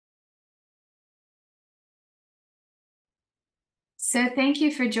So, thank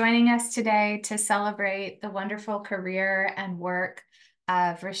you for joining us today to celebrate the wonderful career and work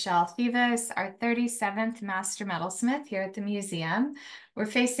of Rachelle Thiewes, our 37th Master Metalsmith here at the museum. We're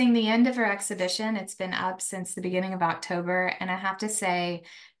facing the end of our exhibition. It's been up since the beginning of October, and I have to say,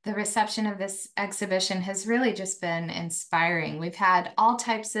 the reception of this exhibition has really just been inspiring. We've had all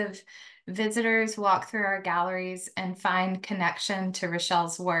types of visitors walk through our galleries and find connection to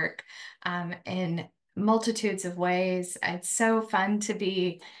Rachelle's work in multitudes of ways. It's so fun to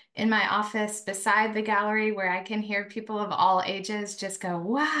be in my office beside the gallery where I can hear people of all ages just go,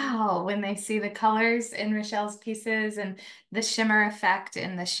 wow, when they see the colors in Rachelle's pieces and the shimmer effect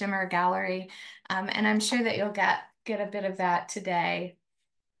in the shimmer gallery. And I'm sure that you'll get a bit of that today.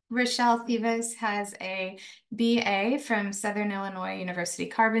 Rachelle Thiewes has a BA from Southern Illinois University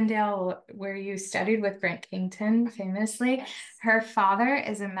Carbondale, where you studied with Brent Kington famously. Yes. Her father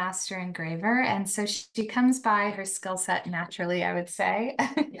is a master engraver, and so she comes by her skill set naturally, I would say.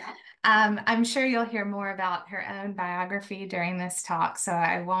 Yeah. I'm sure you'll hear more about her own biography during this talk, so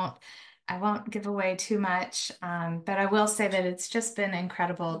I won't give away too much, but I will say that it's just been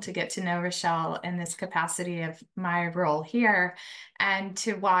incredible to get to know Rachelle in this capacity of my role here and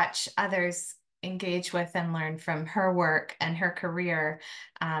to watch others engage with and learn from her work and her career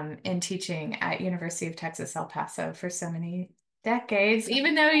in teaching at University of Texas, El Paso for so many decades,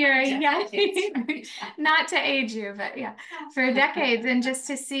 even though you're young, not to age you, but yeah, for decades. And just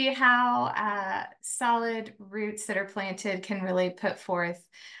to see how solid roots that are planted can really put forth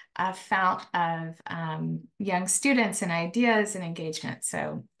a fount of young students and ideas and engagement.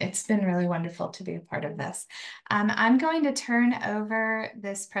 So it's been really wonderful to be a part of this. I'm going to turn over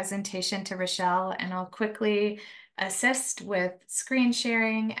this presentation to Rachelle, and I'll quickly assist with screen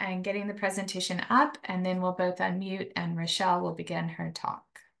sharing and getting the presentation up, and then we'll both unmute and Rachelle will begin her talk.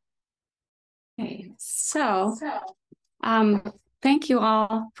 Okay, thank you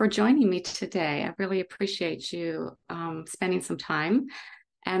all for joining me today. I really appreciate you spending some time.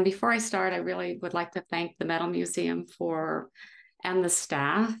 And before I start, I really would like to thank the Metal Museum and the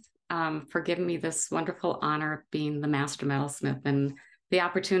staff for giving me this wonderful honor of being the Master Metalsmith and the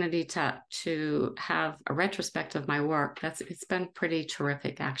opportunity to have a retrospective of my work. It's been pretty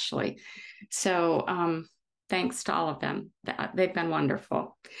terrific, actually. So thanks to all of them. They've been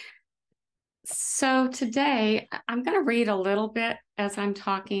wonderful. So today I'm going to read a little bit as I'm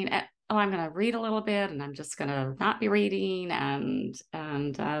talking. I'm going to read a little bit, and I'm just going to not be reading and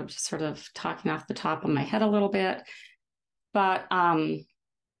just sort of talking off the top of my head a little bit. But and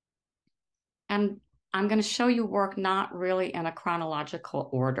I'm going to show you work not really in a chronological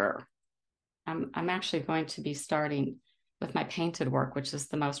order. I'm actually going to be starting with my painted work, which is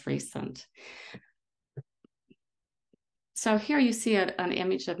the most recent. So here you see an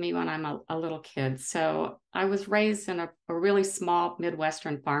image of me when I'm a little kid. So I was raised in a really small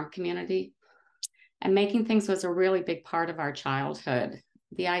Midwestern farm community, and making things was a really big part of our childhood.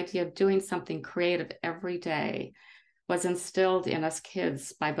 The idea of doing something creative every day was instilled in us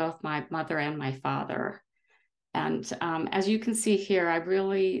kids by both my mother and my father. And as you can see here, I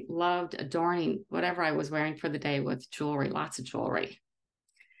really loved adorning whatever I was wearing for the day with jewelry, lots of jewelry.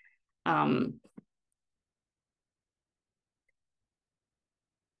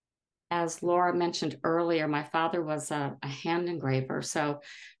 As Laura mentioned earlier, my father was a hand engraver. So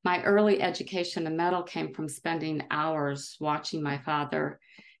my early education in metal came from spending hours watching my father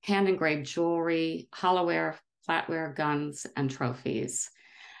hand engrave jewelry, hollowware, flatware, guns, and trophies.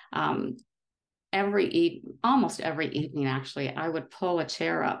 Almost every evening, actually, I would pull a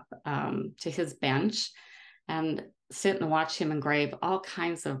chair up to his bench and sit and watch him engrave all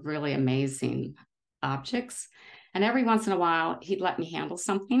kinds of really amazing objects. And every once in a while, he'd let me handle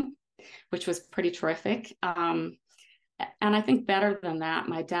something, which was pretty terrific. And I think better than that,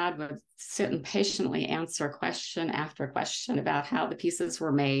 my dad would sit and patiently answer question after question about how the pieces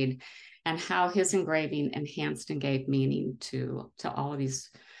were made and how his engraving enhanced and gave meaning to all of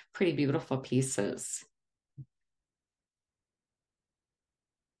these pretty beautiful pieces.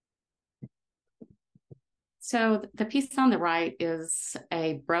 So the piece on the right is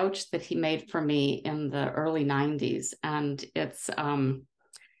a brooch that he made for me in the early 90s. And it's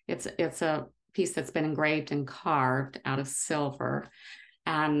a piece that's been engraved and carved out of silver.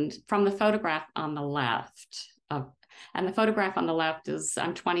 And from the photograph on the left, the photograph on the left is,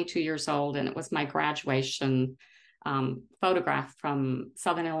 I'm 22 years old, and it was my graduation photograph from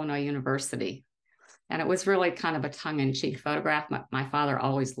Southern Illinois University. And it was really kind of a tongue-in-cheek photograph. My father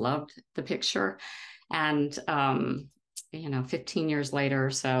always loved the picture. And 15 years later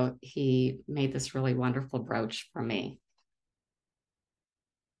or so, he made this really wonderful brooch for me.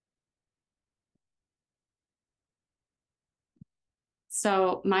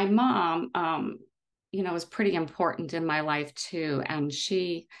 So my mom, was pretty important in my life too. And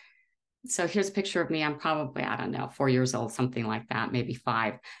so here's a picture of me. I'm probably, I don't know, 4 years old, something like that, maybe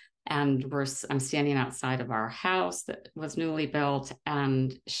 5. And I'm standing outside of our house that was newly built.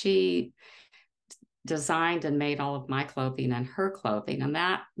 And she designed and made all of my clothing and her clothing. And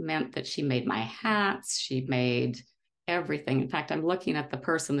that meant that she made my hats. She made everything. In fact, I'm looking at the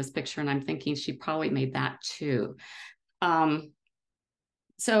purse in this picture and I'm thinking she probably made that too.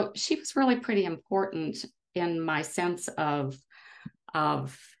 So she was really pretty important in my sense of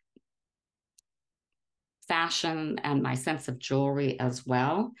fashion and my sense of jewelry as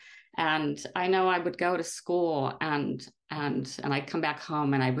well. And I know I would go to school and I'd come back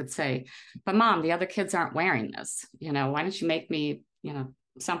home and I would say, but mom, the other kids aren't wearing this. Why don't you make me,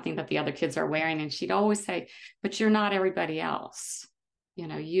 something that the other kids are wearing? And she'd always say, but you're not everybody else.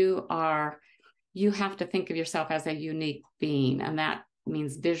 You have to think of yourself as a unique being, and that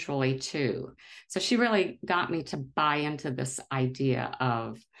means visually too. So she really got me to buy into this idea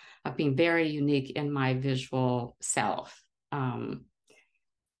of being very unique in my visual self. And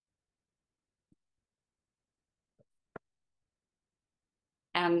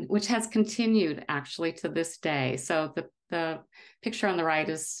which has continued actually to this day. So the picture on the right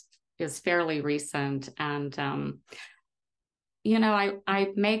is fairly recent. And I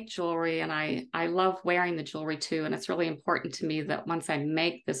make jewelry and I love wearing the jewelry too. And it's really important to me that once I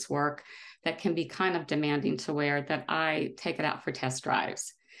make this work that can be kind of demanding to wear, that I take it out for test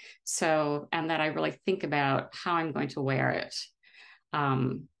drives. So, and that I really think about how I'm going to wear it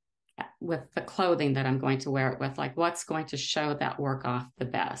with the clothing that I'm going to wear it with, like what's going to show that work off the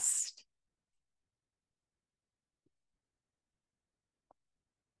best.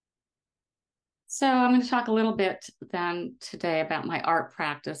 So I'm going to talk a little bit then today about my art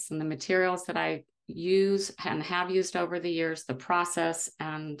practice and the materials that I use and have used over the years, the process,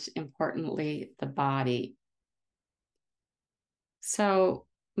 and importantly, the body. So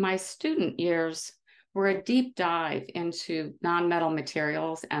my student years were a deep dive into non-metal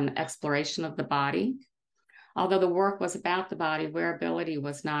materials and exploration of the body. Although the work was about the body, wearability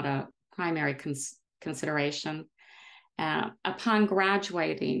was not a primary consideration. Upon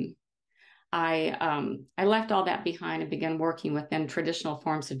graduating, I left all that behind and began working within traditional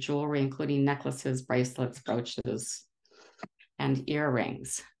forms of jewelry, including necklaces, bracelets, brooches, and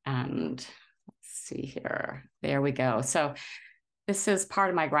earrings. And let's see here. There we go. So this is part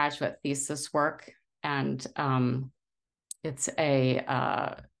of my graduate thesis work, and it's a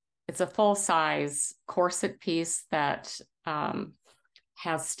full-size corset piece that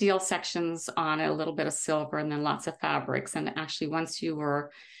has steel sections on it, a little bit of silver, and then lots of fabrics. And actually, once you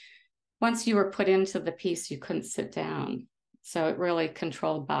were put into the piece, you couldn't sit down. So it really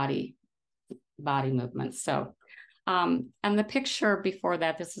controlled body movements. So, and the picture before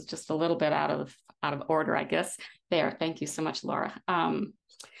that, this is just a little bit out of order, I guess. There, thank you so much, Laura.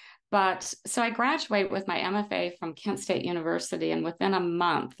 But so I graduated with my MFA from Kent State University, and within a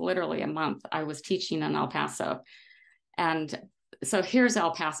month, literally a month, I was teaching in El Paso. And so here's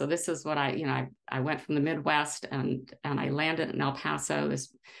El Paso. This is what I went from the Midwest and I landed in El Paso,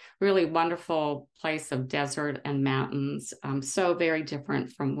 this really wonderful place of desert and mountains. So very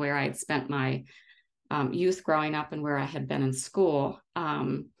different from where I had spent my youth growing up and where I had been in school.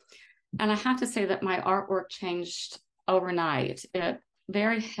 And I have to say that my artwork changed overnight. It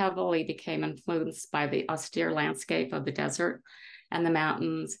very heavily became influenced by the austere landscape of the desert and the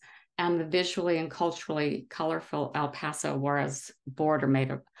mountains and the visually and culturally colorful El Paso Juarez border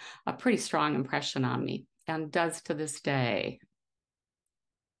made a pretty strong impression on me and does to this day.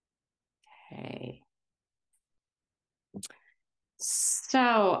 Okay.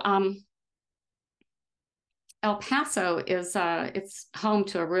 So El Paso is it's home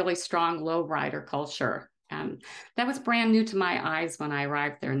to a really strong lowrider culture. And that was brand new to my eyes when I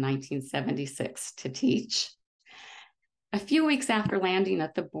arrived there in 1976 to teach. A few weeks after landing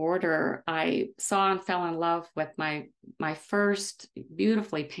at the border, I saw and fell in love with my first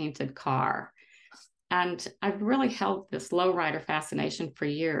beautifully painted car. And I've really held this lowrider fascination for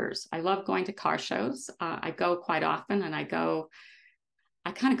years. I love going to car shows. I go quite often, and I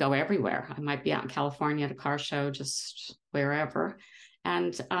kind of go everywhere. I might be out in California at a car show, just wherever.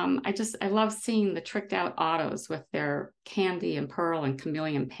 And I love seeing the tricked out autos with their candy and pearl and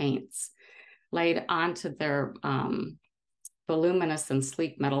chameleon paints laid onto their voluminous and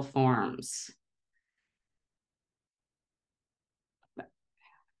sleek metal forms. A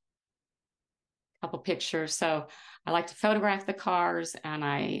couple pictures. So I like to photograph the cars, and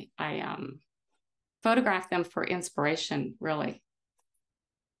I photograph them for inspiration, really.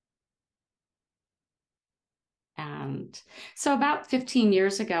 And And so about 15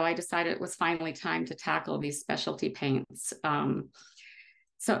 years ago, I decided it was finally time to tackle these specialty paints. And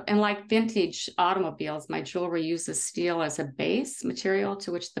like vintage automobiles, my jewelry uses steel as a base material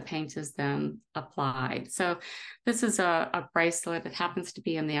to which the paint is then applied. So this is a bracelet. It happens to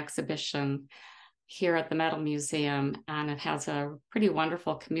be in the exhibition here at the Metal Museum, and it has a pretty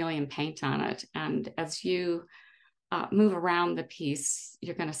wonderful chameleon paint on it. And as you move around the piece,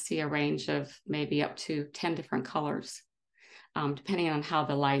 you're going to see a range of maybe up to 10 different colors, depending on how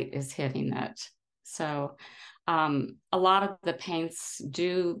the light is hitting it. So a lot of the paints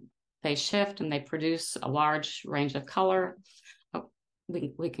they shift and they produce a large range of color. Oh,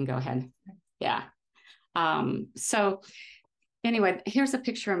 we can go ahead. Yeah. So anyway, here's a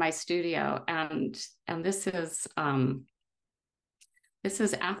picture of my studio, and this is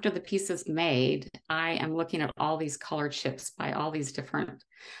after the piece is made. I am looking at all these color chips by all these different,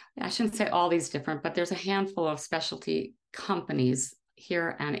 I shouldn't say all these different, but there's a handful of specialty companies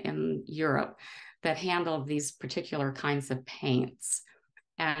here and in Europe that handle these particular kinds of paints.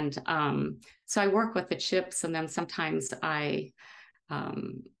 And so I work with the chips, and then sometimes I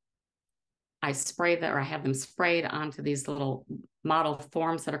spray that, or I have them sprayed onto these little model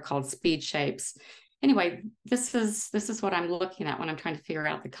forms that are called speed shapes. Anyway, this is what I'm looking at when I'm trying to figure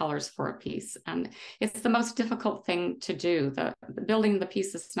out the colors for a piece. And it's the most difficult thing to do. The building the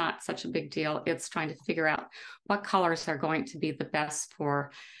piece is not such a big deal. It's trying to figure out what colors are going to be the best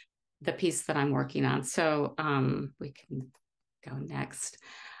for the piece that I'm working on. So we can go next.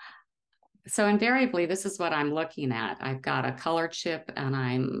 So invariably, this is what I'm looking at. I've got a color chip, and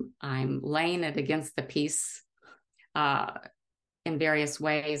I'm laying it against the piece in various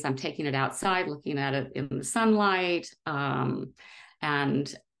ways. I'm taking it outside, looking at it in the sunlight, and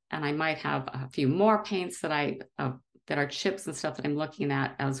I might have a few more paints that are chips and stuff that I'm looking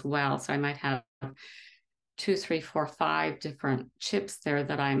at as well. So I might have 2, 3, 4, 5 different chips there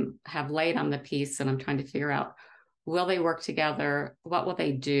that have laid on the piece, and I'm trying to figure out, will they work together? What will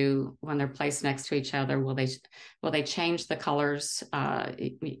they do when they're placed next to each other? Will they change the colors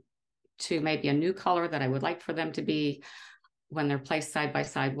to maybe a new color that I would like for them to be when they're placed side by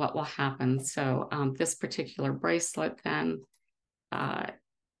side? What will happen? So this particular bracelet, then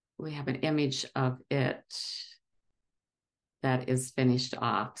we have an image of it that is finished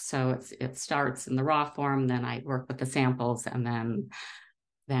off. So it starts in the raw form, then I work with the samples, and then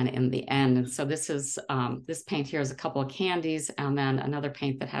in the end. And so this paint here is a couple of candies, and then another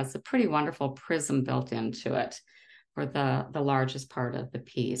paint that has a pretty wonderful prism built into it for the largest part of the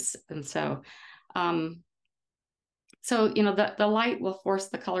piece. And so the light will force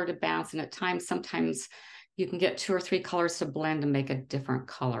the color to bounce, and at times, sometimes you can get 2 or 3 colors to blend and make a different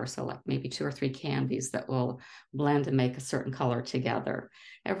color. So like maybe 2 or 3 candies that will blend and make a certain color together.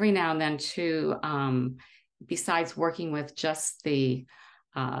 Every now and then too, besides working with just the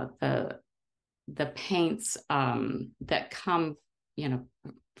paints that come,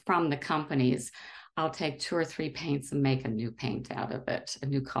 from the companies, I'll take 2 or 3 paints and make a new paint out of it, a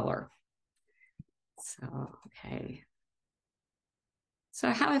new color. So, okay. So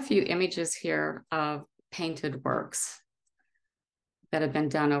I have a few images here of painted works that have been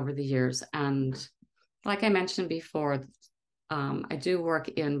done over the years. And like I mentioned before, I do work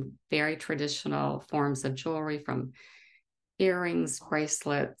in very traditional forms of jewelry, from earrings,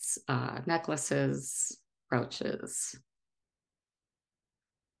 bracelets, necklaces, brooches.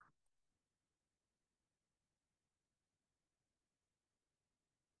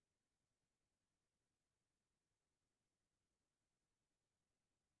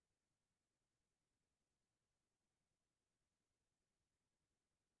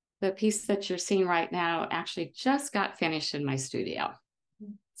 The piece that you're seeing right now actually just got finished in my studio.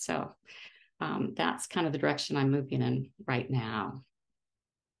 So that's kind of the direction I'm moving in right now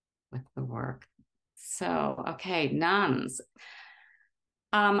with the work. So, okay, nuns.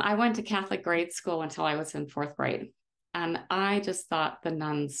 I went to Catholic grade school until I was in 4th grade. And I just thought the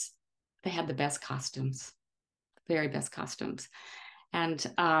nuns, they had the best costumes, very best costumes. And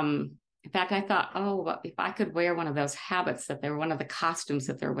in fact, I thought, oh, if I could wear one of those habits that they're one of the costumes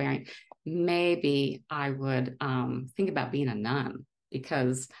that they're wearing, maybe I would think about being a nun,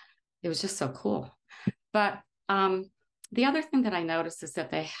 because it was just so cool. But the other thing that I noticed is that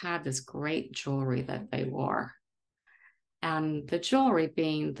they had this great jewelry that they wore. And the jewelry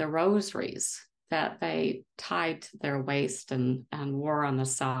being the rosaries that they tied to their waist and wore on the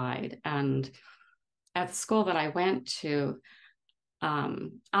side. And at the school that I went to,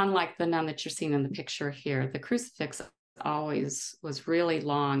 unlike the nun that you're seeing in the picture here, the crucifix always was really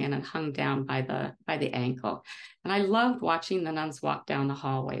long and it hung down by the ankle. And I loved watching the nuns walk down the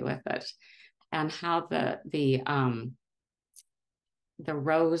hallway with it. and how the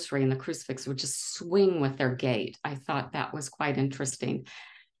rosary and the crucifix would just swing with their gait. I thought that was quite interesting.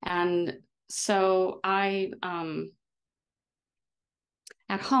 And so at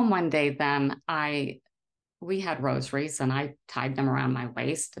home one day, then we had rosaries and I tied them around my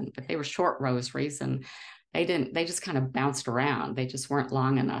waist, but they were short rosaries and they just kind of bounced around. They just weren't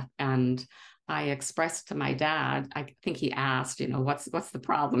long enough. And I expressed to my dad, I think he asked, what's the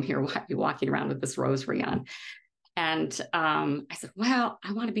problem here? Why are you walking around with this rosary on? And I said, well,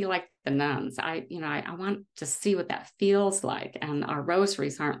 I want to be like the nuns. I want to see what that feels like. And our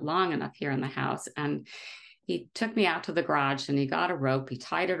rosaries aren't long enough here in the house. And he took me out to the garage and he got a rope. He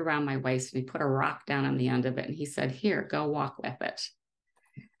tied it around my waist and he put a rock down on the end of it. And he said, here, go walk with it.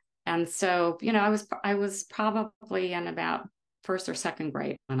 And so, I was probably in about first or second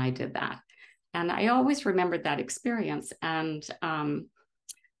grade when I did that. And I always remembered that experience. And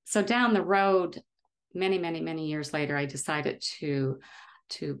so down the road, many, many, many years later, I decided to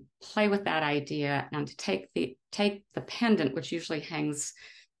play with that idea and to take the pendant, which usually hangs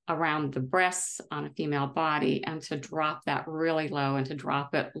around the breasts on a female body, and to drop that really low and to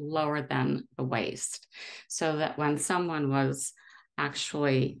drop it lower than the waist, so that when someone was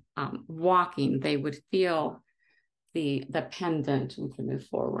actually walking, they would feel the pendant. We can move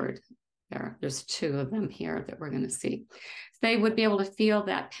forward. There's two of them here that we're going to see. They would be able to feel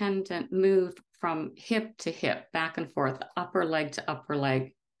that pendant move from hip to hip, back and forth, upper leg to upper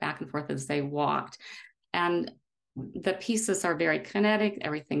leg, back and forth as they walked. And the pieces are very kinetic,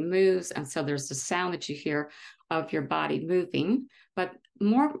 everything moves. And so there's the sound that you hear of your body moving. But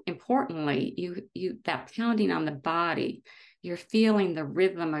more importantly, you that pounding on the body, you're feeling the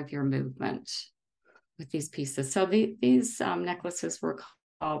rhythm of your movement with these pieces. So these necklaces were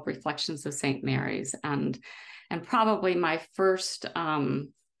called Reflections of St. Mary's. And probably my first, the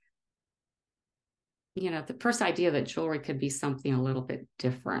first idea that jewelry could be something a little bit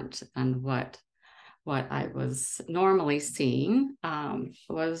different than what I was normally seeing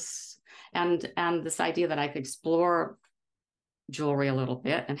was, and this idea that I could explore jewelry a little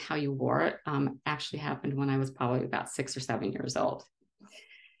bit and how you wore it actually happened when I was probably about 6 or 7 years old.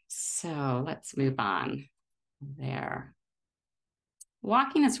 So let's move on there.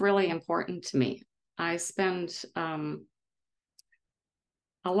 Walking is really important to me. I spend a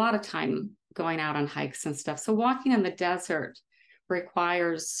lot of time going out on hikes and stuff. So walking in the desert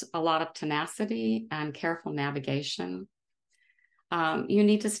requires a lot of tenacity and careful navigation. You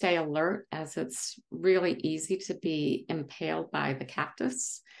need to stay alert, as it's really easy to be impaled by the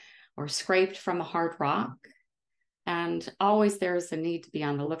cactus or scraped from a hard rock. And always there's a need to be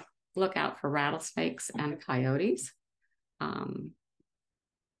on the lookout for rattlesnakes and coyotes.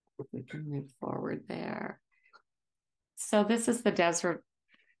 We can move forward there. So this is the desert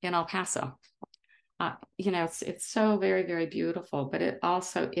in El Paso. It's so very, very beautiful, but it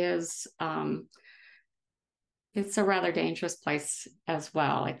also is, it's a rather dangerous place as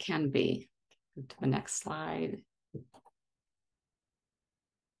well. It can be. Move to the next slide.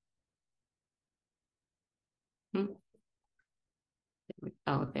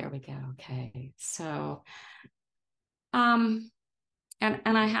 Oh, there we go. Okay. So,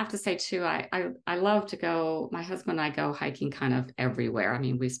 and I have to say too, I love to go, my husband and I go hiking kind of everywhere. I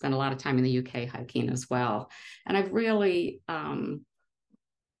mean, we spend a lot of time in the UK hiking as well. And I've really,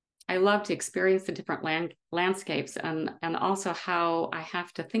 I love to experience the different landscapes and also how I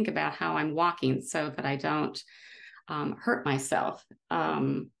have to think about how I'm walking so that I don't hurt myself.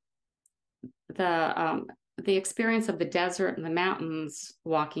 The experience of the desert and the mountains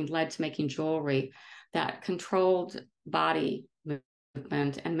walking led to making jewelry that controlled body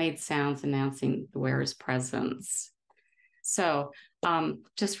movement and made sounds announcing the wearer's presence. So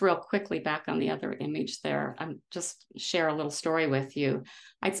just real quickly back on the other image there, just share a little story with you.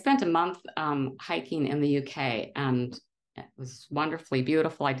 I'd spent a month hiking in the UK and it was wonderfully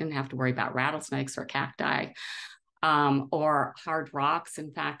beautiful. I didn't have to worry about rattlesnakes or cacti or hard rocks.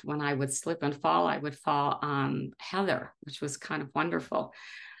 In fact, when I would slip and fall, I would fall on heather, which was kind of wonderful.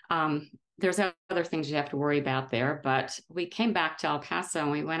 There's other things you have to worry about there, but we came back to El Paso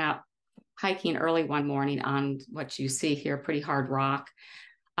and we went out hiking early one morning on what you see here, pretty hard rock,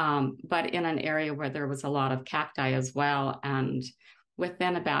 but in an area where there was a lot of cacti as well. And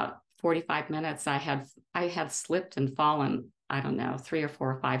within about 45 minutes, I had slipped and fallen, I don't know, 3 or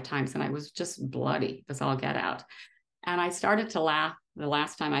 4 or 5 times, and I was just bloody as all get out. And I started to laugh the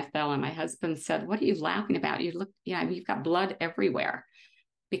last time I fell, and my husband said, "What are you laughing about? You've got blood everywhere,"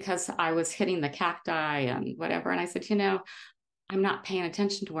 because I was hitting the cacti and whatever. And I said, I'm not paying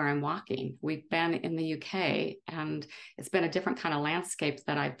attention to where I'm walking. We've been in the UK and it's been a different kind of landscape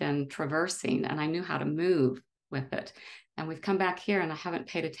that I've been traversing, and I knew how to move with it. And we've come back here and I haven't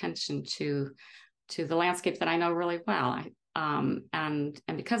paid attention to the landscape that I know really well. And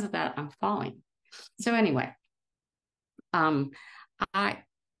because of that, I'm falling. So anyway, um, I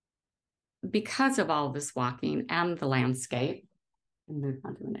because of all of this walking and the landscape, and move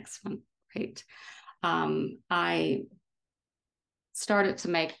on to the next one. Great. I started to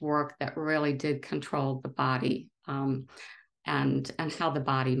make work that really did control the body, and how the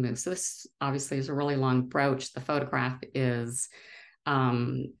body moves. So this obviously is a really long brooch. The photograph is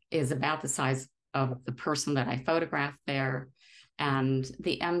about the size of the person that I photographed there. And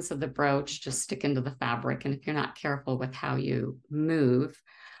the ends of the brooch just stick into the fabric. And if you're not careful with how you move,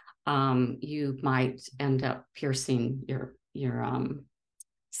 you might end up piercing your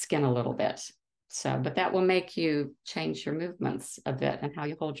skin a little bit. So, but that will make you change your movements a bit and how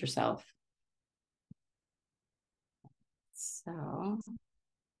you hold yourself. So,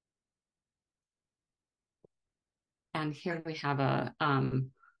 and here we have a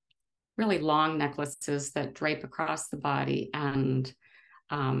really long necklaces that drape across the body and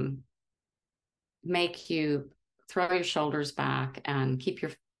um, make you throw your shoulders back and keep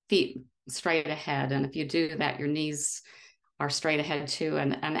your feet straight ahead. And if you do that, your knees are straight ahead too.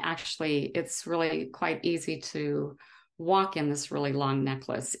 And actually, it's really quite easy to walk in this really long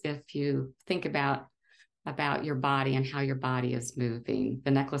necklace if you think about your body and how your body is moving.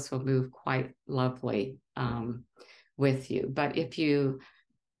 The necklace will move quite lovely with you. But if you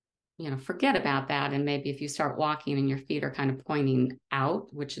forget about that, and maybe if you start walking and your feet are kind of pointing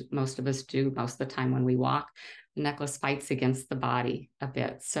out, which most of us do most of the time when we walk, the necklace fights against the body a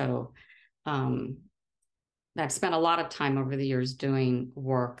bit. So I've spent a lot of time over the years doing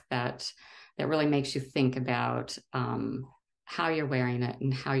work that really makes you think about how you're wearing it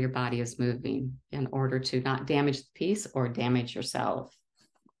and how your body is moving in order to not damage the piece or damage yourself.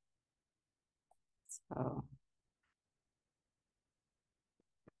 So.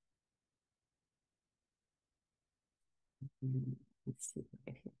 Let's see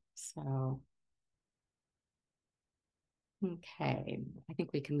right here. So, okay, I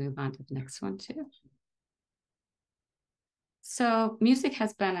think we can move on to the next one too. So, music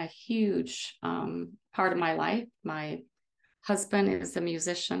has been a huge part of my life. My husband is a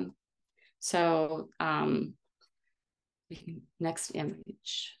musician. So, next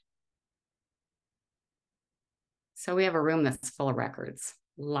image. So, we have a room that's full of records,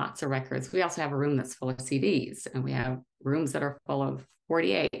 lots of records. We also have a room that's full of CDs, and we have rooms that are full of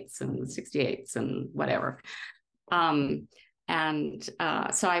 48s and 68s and whatever. So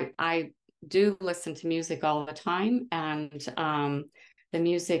I do listen to music all the time, and the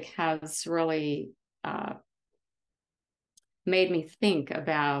music has really made me think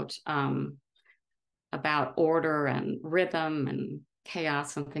about order and rhythm and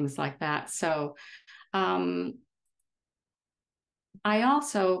chaos and things like that. So I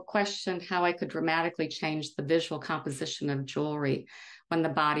also questioned how I could dramatically change the visual composition of jewelry when the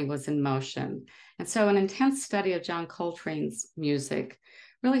body was in motion. And so an intense study of John Coltrane's music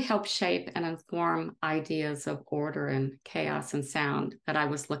really helped shape and inform ideas of order and chaos and sound that I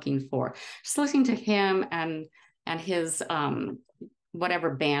was looking for. Just listening to him and his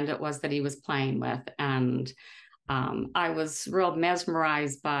whatever band it was that he was playing with. And I was real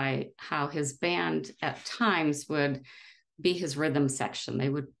mesmerized by how his band at times would be his rhythm section.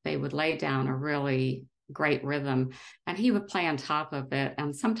 They would lay down a really great rhythm, and he would play on top of it,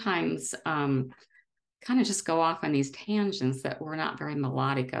 and sometimes kind of just go off on these tangents that were not very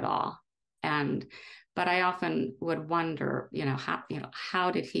melodic at all. But I often would wonder,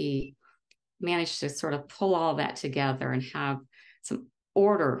 how did he manage to sort of pull all that together and have some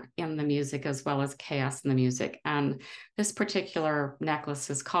order in the music as well as chaos in the music. And this particular necklace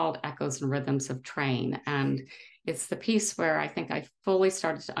is called Echoes and Rhythms of Train. And it's the piece where I think I fully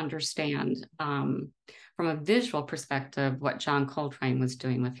started to understand from a visual perspective what John Coltrane was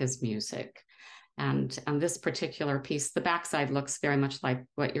doing with his music. And this particular piece, the backside looks very much like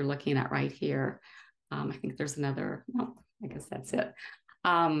what you're looking at right here. I think there's another, no, I guess that's it.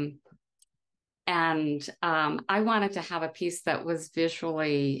 I wanted to have a piece that was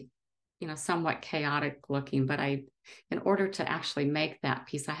visually, somewhat chaotic looking, but in order to actually make that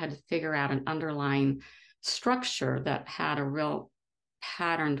piece, I had to figure out an underlying structure that had a real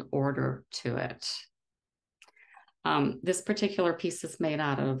patterned order to it. This particular piece is made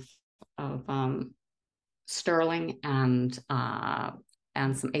out of sterling and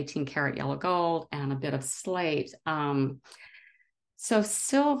some 18 karat yellow gold and a bit of slate. So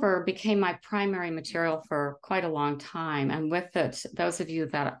silver became my primary material for quite a long time. And with it, those of you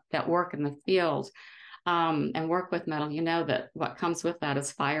that work in the field and work with metal, you know that what comes with that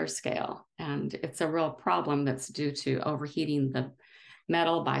is fire scale. And it's a real problem that's due to overheating the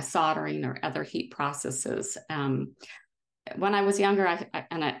metal by soldering or other heat processes. When I was younger,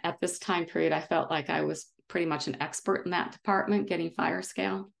 at this time period, I felt like I was pretty much an expert in that department, getting fire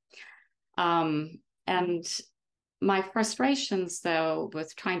scale. And my frustrations, though,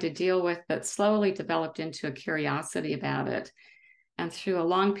 with trying to deal with it slowly developed into a curiosity about it. And through a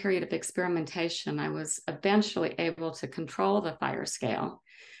long period of experimentation, I was eventually able to control the fire scale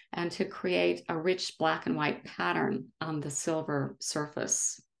and to create a rich black and white pattern on the silver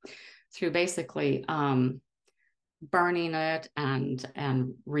surface through basically burning it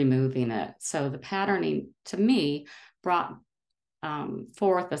and removing it. So the patterning to me brought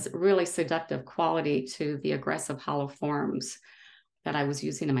forth this really seductive quality to the aggressive hollow forms that I was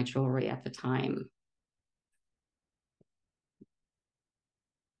using in my jewelry at the time.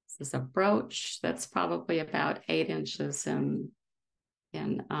 This is a brooch that's probably about 8 inches in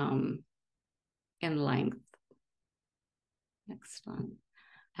length. Next one.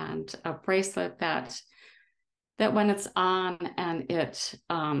 And a bracelet that when it's on and it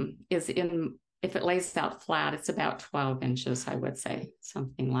is in, if it lays out flat, it's about 12 inches, I would say,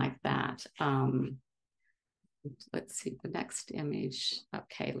 something like that. Let's see the next image.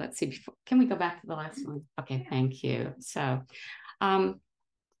 Okay, let's see. Can we go back to the last one? Okay, thank you. So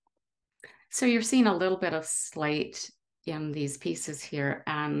you're seeing a little bit of slate in these pieces here.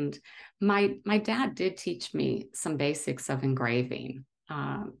 And my dad did teach me some basics of engraving.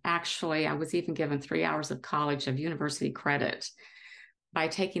 Actually, I was even given 3 hours of college of university credit by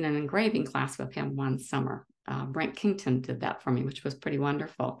taking an engraving class with him one summer. Brent Kington did that for me, which was pretty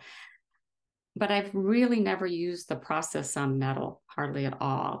wonderful. But I've really never used the process on metal, hardly at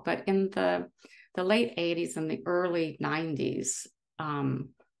all. But in the late 80s and the early 90s,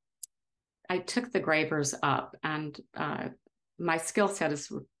 I took the gravers up, and my skill set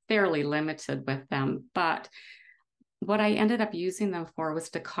is fairly limited with them. But what I ended up using them for was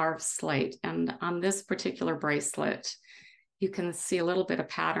to carve slate. And on this particular bracelet, you can see a little bit of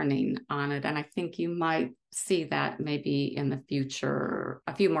patterning on it. And I think you might see that maybe in the future,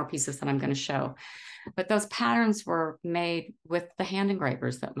 a few more pieces that I'm going to show. But those patterns were made with the hand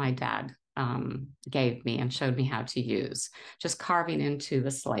engravers that my dad gave me and showed me how to use, just carving into the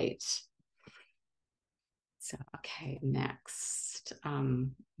slate. So, okay, next.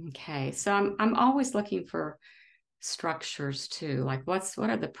 Okay, so I'm always looking for structures too, like what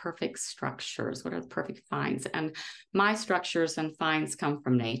are the perfect structures, what are the perfect finds, and my structures and finds come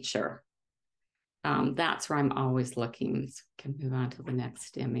from nature. That's where I'm always looking. So we can move on to the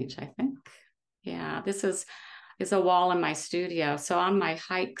next image, I think. Yeah, this is a wall in my studio. So on my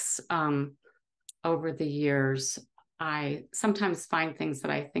hikes over the years, I sometimes find things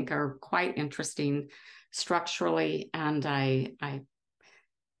that I think are quite interesting structurally, and I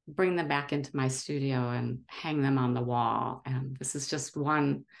bring them back into my studio and hang them on the wall. And this is just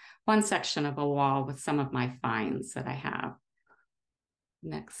one section of a wall with some of my finds that I have.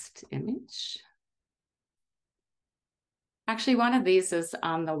 Next image. Actually, one of these is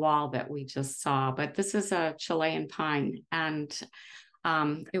on the wall that we just saw, but this is a Chilean pine. And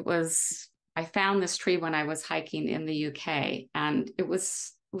I found this tree when I was hiking in the UK, and it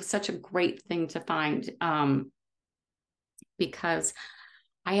was such a great thing to find because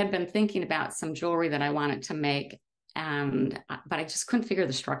I had been thinking about some jewelry that I wanted to make, but I just couldn't figure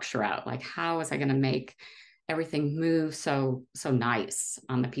the structure out. Like, how was I going to make everything move so nice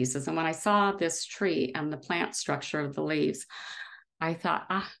on the pieces? And when I saw this tree and the plant structure of the leaves, I thought,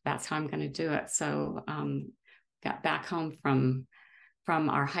 that's how I'm going to do it. So got back home from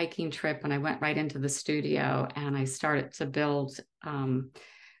our hiking trip, and I went right into the studio and I started to build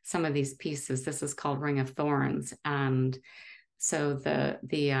some of these pieces. This is called Ring of Thorns, and so the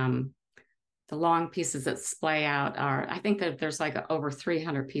long pieces that splay out are, I think that there's like over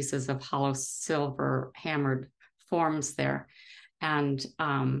 300 pieces of hollow silver hammered forms there. And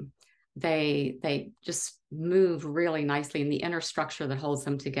they just move really nicely. And the inner structure that holds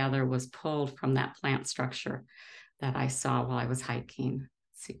them together was pulled from that plant structure that I saw while I was hiking.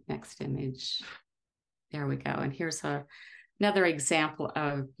 Let's see, next image. There we go. And here's another example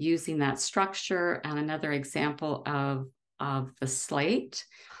of using that structure, and another example of the slate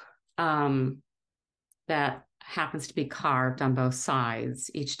that happens to be carved on both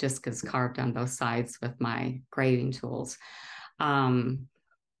sides. Each disc is carved on both sides with my graving tools.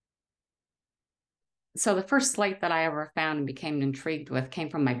 so the first slate that I ever found and became intrigued with came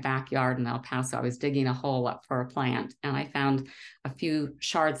from my backyard in El Paso. I was digging a hole up for a plant, and I found a few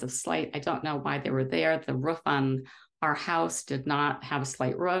shards of slate. I don't know why they were there. The roof on our house did not have a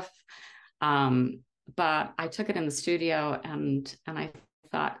slate roof. But I took it in the studio, and I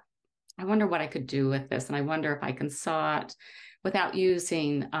thought, I wonder what I could do with this. And I wonder if I can saw it without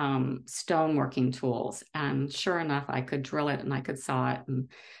using stoneworking tools. And sure enough, I could drill it and I could saw it.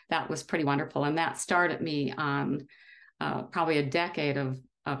 And that was pretty wonderful. And that started me on probably a decade of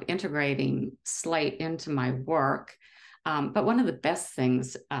integrating slate into my work. But one of the best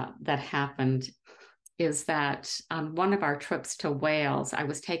things that happened is that on one of our trips to Wales, I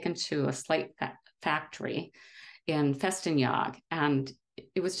was taken to a slate factory in Festiniog, and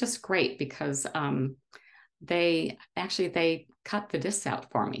it was just great because they cut the discs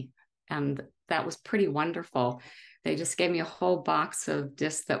out for me, and that was pretty wonderful. They just gave me a whole box of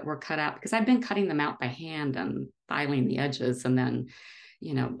discs that were cut out because I've been cutting them out by hand and filing the edges, and then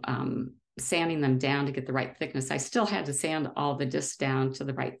sanding them down to get the right thickness. I still had to sand all the discs down to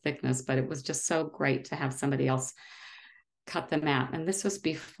the right thickness, but it was just so great to have somebody else cut them out. And this was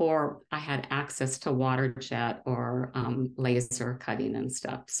before I had access to water jet or laser cutting and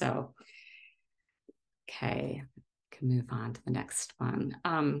stuff. So, okay, can move on to the next one.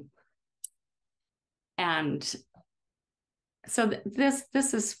 And so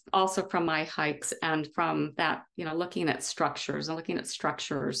this is also from my hikes and from that, looking at structures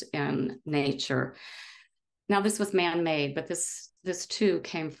in nature. Now this was man-made, but this too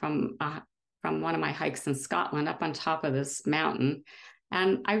came from one of my hikes in Scotland up on top of this mountain.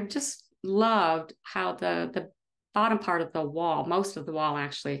 And I just loved how the bottom part of the wall, most of the wall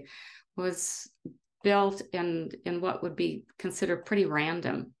actually, was built in what would be considered pretty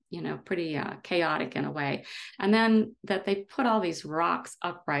random, pretty chaotic in a way. And then that they put all these rocks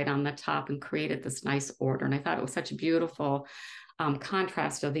upright on the top and created this nice order. And I thought it was such a beautiful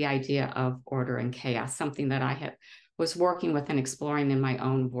contrast of the idea of order and chaos, something that I was working with and exploring in my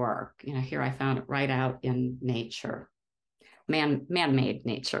own work. Here I found it right out in nature, man-made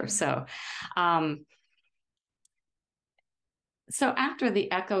nature. So after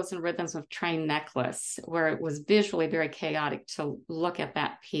the echoes and rhythms of Train Necklace, where it was visually very chaotic to look at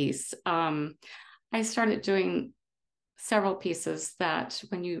that piece, I started doing several pieces that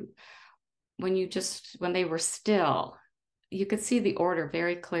when they were still, you could see the order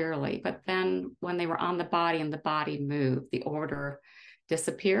very clearly. But then when they were on the body and the body moved, the order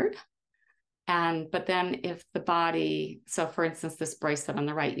disappeared. But then if the body, so for instance, this bracelet on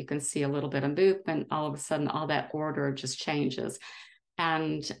the right, you can see a little bit of movement, all of a sudden, all that order just changes.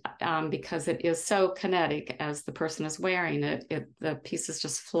 And because it is so kinetic as the person is wearing it, the pieces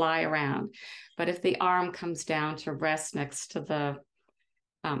just fly around. But if the arm comes down to rest next to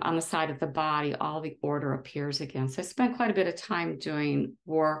on the side of the body, all the order appears again. So I spent quite a bit of time doing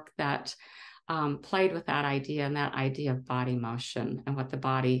work that played with that idea and that idea of body motion and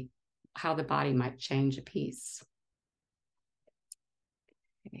how the body might change a piece.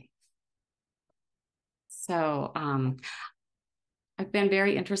 Okay. So I've been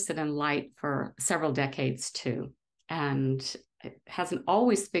very interested in light for several decades too, and it hasn't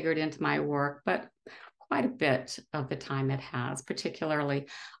always figured into my work, but quite a bit of the time it has. Particularly,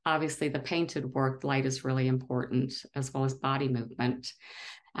 obviously, the painted work, light is really important, as well as body movement.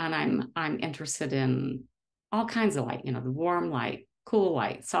 And I'm interested in all kinds of light, the warm light, cool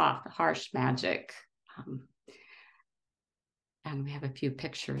light, soft, harsh, magic. And we have a few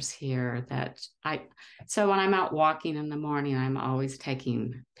pictures here so when I'm out walking in the morning, I'm always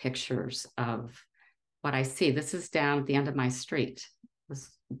taking pictures of what I see. This is down at the end of my street. This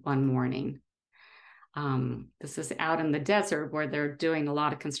one morning. This is out in the desert where they're doing a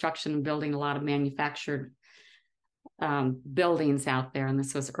lot of construction and building a lot of manufactured buildings out there. And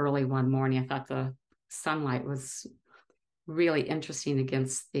this was early one morning. I thought the sunlight was really interesting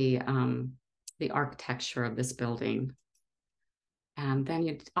against the architecture of this building. And then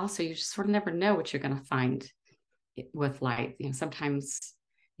you just sort of never know what you're going to find with light. Sometimes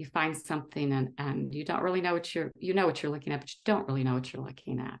you find something and you don't really know what you're looking at, but you don't really know what you're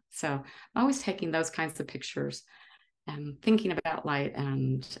looking at. So I'm always taking those kinds of pictures and thinking about light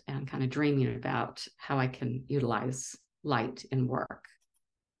and kind of dreaming about how I can utilize light in work.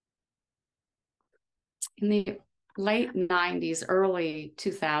 In the late 90s, early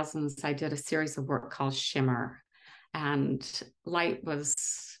 2000s, I did a series of work called Shimmer. And light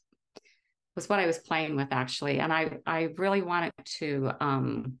was what I was playing with, actually. And I really wanted to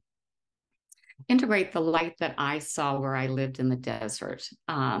integrate the light that I saw where I lived in the desert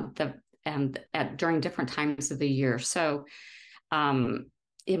during different times of the year. So in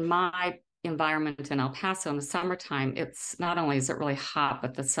my environment in El Paso in the summertime, it's not only is it really hot,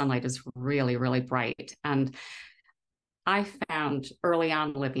 but the sunlight is really, really bright. And I found early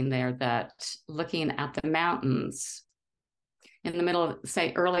on living there that looking at the mountains in the middle of,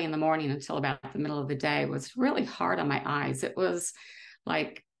 say, early in the morning until about the middle of the day was really hard on my eyes. It was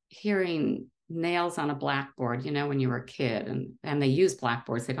like hearing nails on a blackboard, you know, when you were a kid, and they use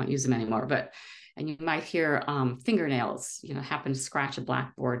blackboards, they don't use them anymore, but and you might hear fingernails, you know, happen to scratch a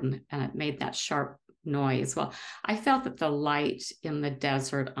blackboard, and it made that sharp noise. Well, I felt that the light in the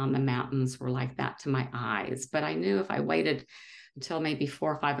desert on the mountains were like that to my eyes, but I knew if I waited until maybe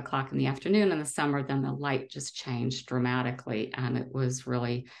 4 or 5 o'clock in the afternoon in the summer, then the light just changed dramatically, and it was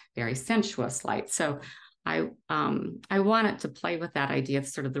really very sensuous light. So I wanted to play with that idea of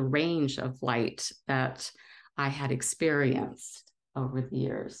sort of the range of light that I had experienced over the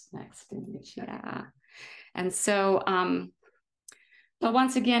years. Next image, yeah. And so, but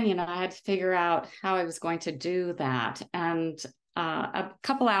once again, you know, I had to figure out how I was going to do that. And a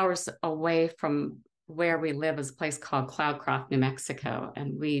couple hours away from where we live is a place called Cloudcroft, New Mexico,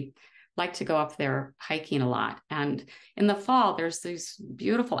 and we like to go up there hiking a lot. And in the fall, there's these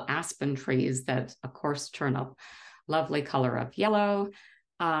beautiful aspen trees that, of course, turn a lovely color of yellow.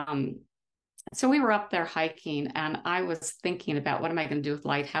 So we were up there hiking, and I was thinking about what am I going to do with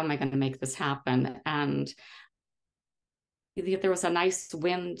light? How am I going to make this happen? And there was a nice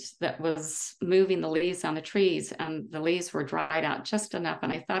wind that was moving the leaves on the trees, and the leaves were dried out just enough.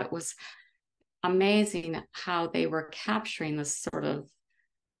 And I thought it was amazing how they were capturing this sort of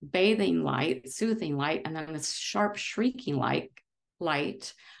bathing light, soothing light, and then this sharp shrieking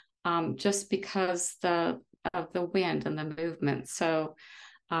light, just because of the wind and the movement. So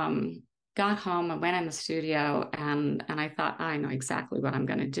got home, I went in the studio, and I thought, I know exactly what I'm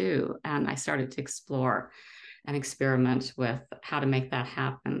going to do. And I started to explore and experiment with how to make that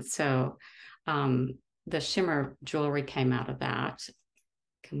happen. So the shimmer jewelry came out of that.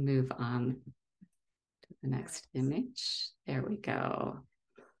 Can move on to the next image. There we go.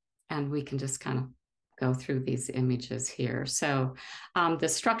 And we can just kind of go through these images here. So the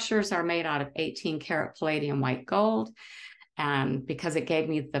structures are made out of 18 karat palladium white gold. And because it gave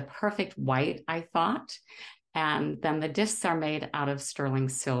me the perfect white, I thought. And then the discs are made out of sterling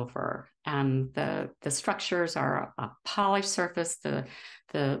silver. And the structures are a polished surface.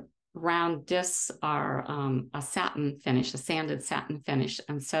 The round discs are a satin finish, a sanded satin finish.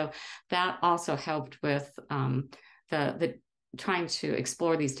 And so that also helped with the trying to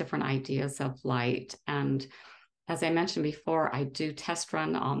explore these different ideas of light. And as I mentioned before, I do test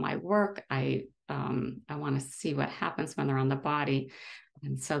run all my work. I want to see what happens when they're on the body.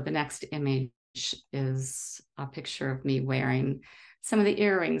 And so the next image is a picture of me wearing some of the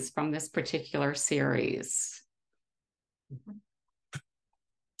earrings from this particular series.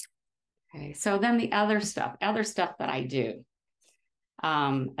 Okay, so then the other stuff that I do,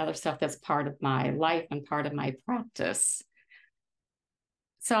 other stuff that's part of my life and part of my practice.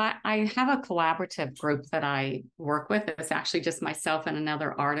 So I have a collaborative group that I work with. It's actually just myself and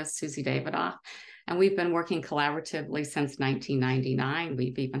another artist, Susie Davidoff. And we've been working collaboratively since 1999.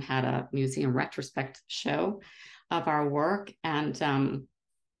 We've even had a museum retrospect show of our work. And and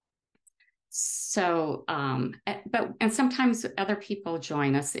sometimes other people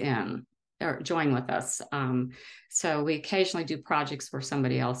join us in or join with us. So we occasionally do projects where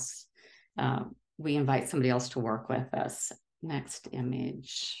somebody else, we invite somebody else to work with us. Next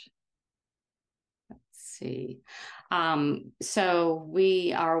image. Let's see. So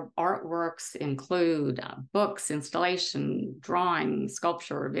our artworks include books, installation, drawing,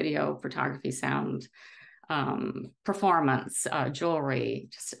 sculpture, video, photography, sound, performance, jewelry,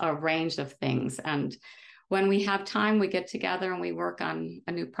 just a range of things. And when we have time, we get together and we work on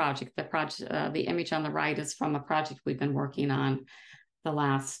a new project. The image on the right is from a project we've been working on the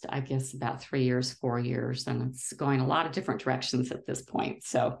last, I guess, about 3 years, 4 years, and it's going a lot of different directions at this point.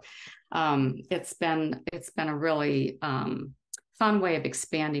 So it's been a really fun way of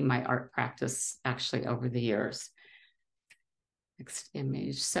expanding my art practice actually over the years. Next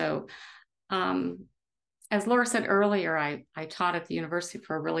image. So as Laura said earlier, I taught at the university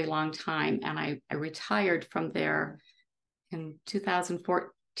for a really long time, and I retired from there in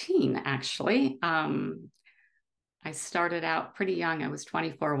 2014, actually. I started out pretty young. I was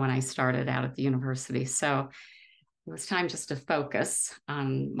 24 when I started out at the university. So it was time just to focus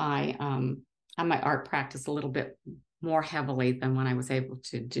on my art practice a little bit more heavily than when I was able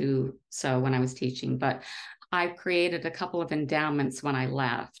to do so when I was teaching. But I created a couple of endowments when I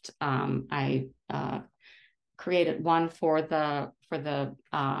left. I created one for the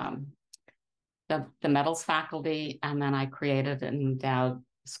metals faculty, and then I created and endowed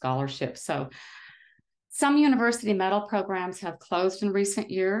scholarship. So some university medal programs have closed in recent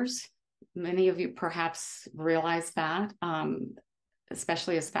years. Many of you perhaps realize that,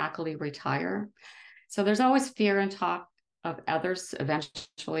 especially as faculty retire. So there's always fear and talk of others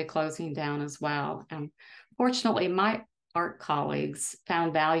eventually closing down as well. And fortunately, my art colleagues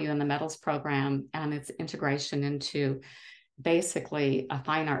found value in the medals program and its integration into basically a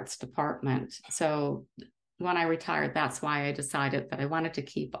fine arts department. So when I retired, that's why I decided that I wanted to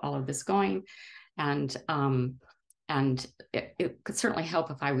keep all of this going. And it could certainly help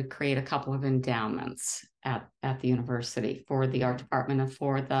if I would create a couple of endowments at the university for the art department and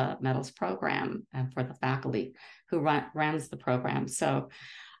for the medals program and for the faculty who runs the program. So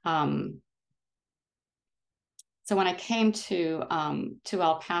when I came to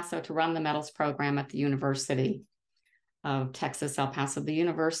El Paso to run the medals program at the University of Texas, El Paso, the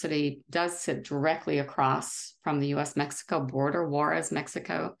university does sit directly across from the U.S.-Mexico border. Juarez,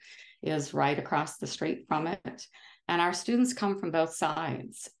 Mexico is right across the street from it. And our students come from both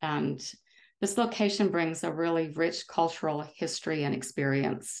sides. And this location brings a really rich cultural history and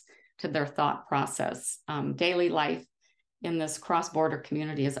experience to their thought process. Daily life in this cross-border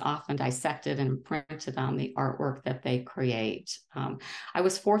community is often dissected and printed on the artwork that they create. I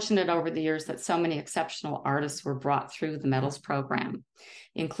was fortunate over the years that so many exceptional artists were brought through the medals program,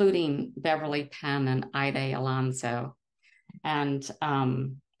 including Beverly Penn and Ida Alonso and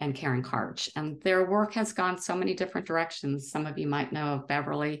Karen Karch. And their work has gone so many different directions. Some of you might know of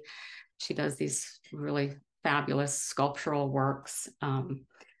Beverly. She does these really fabulous sculptural works.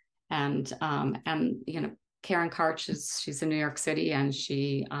 And you know, Karen Karch she's in New York City, and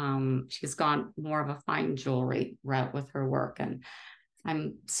she's gone more of a fine jewelry route with her work. And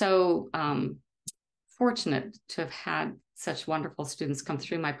I'm so fortunate to have had such wonderful students come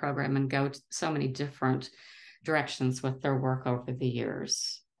through my program and go to so many different directions with their work over the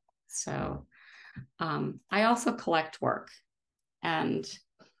years. So I also collect work. And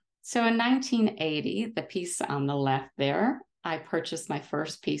so in 1980, the piece on the left there, I purchased my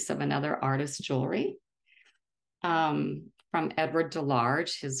first piece of another artist's jewelry from Edward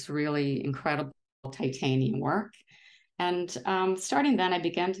DeLarge, his really incredible titanium work. And starting then, I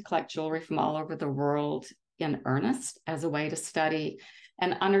began to collect jewelry from all over the world in earnest as a way to study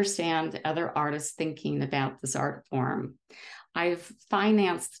and understand other artists thinking about this art form. I've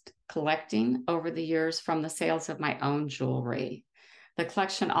financed collecting over the years from the sales of my own jewelry. The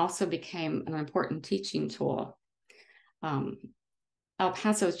collection also became an important teaching tool. El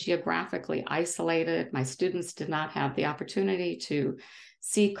Paso is geographically isolated. My students did not have the opportunity to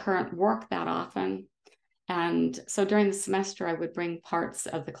see current work that often. And so during the semester, I would bring parts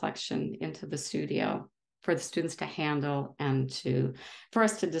of the collection into the studio for the students to handle and for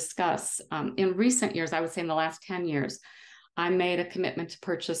us to discuss. In recent years, I would say in the last 10 years, I made a commitment to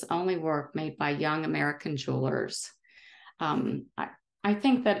purchase only work made by young American jewelers. I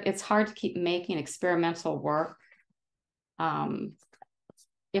think that it's hard to keep making experimental work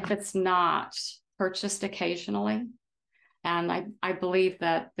if it's not purchased occasionally. And I believe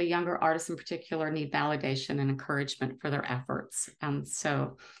that the younger artists in particular need validation and encouragement for their efforts. And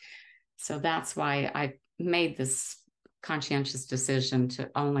so that's why I made this conscientious decision to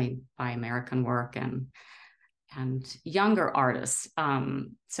only buy American work and younger artists.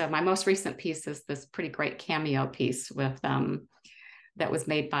 So my most recent piece is this pretty great cameo piece with that was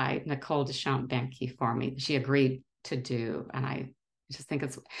made by Nicole Deschamps-Benke for me. She agreed to do, and I just think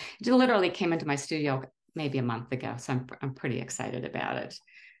it literally came into my studio maybe a month ago, so I'm pretty excited about it.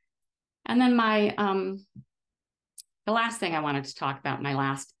 And then the last thing I wanted to talk about, my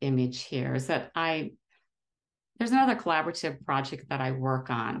last image here, is that there's another collaborative project that I work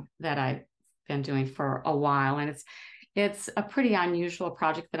on that I've been doing for a while, and it's a pretty unusual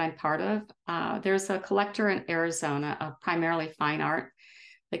project that I'm part of. There's a collector in Arizona of primarily fine art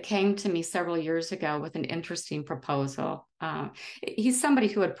that came to me several years ago with an interesting proposal. He's somebody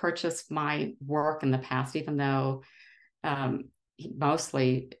who had purchased my work in the past, even though he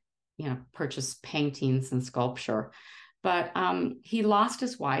mostly, purchased paintings and sculpture. But he lost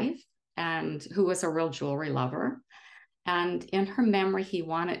his wife, and who was a real jewelry lover. And in her memory, he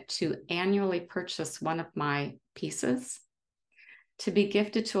wanted to annually purchase one of my pieces to be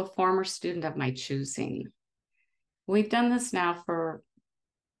gifted to a former student of my choosing. We've done this now for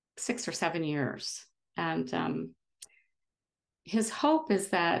 6 or 7 years. And his hope is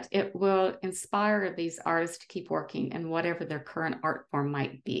that it will inspire these artists to keep working in whatever their current art form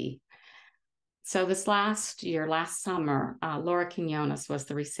might be. So this last summer, Laura Quinones was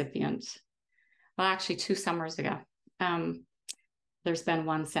the recipient. Well, actually 2 summers ago. there's been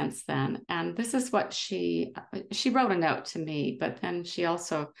one since then. And this is what she wrote a note to me, but then she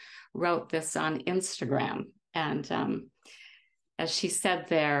also wrote this on Instagram. And as she said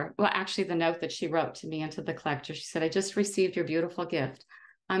there, well, actually, the note that she wrote to me into the collector, she said, I just received your beautiful gift.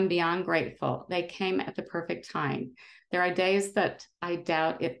 I'm beyond grateful. They came at the perfect time. There are days that I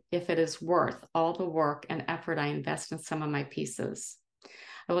doubt if it is worth all the work and effort I invest in some of my pieces.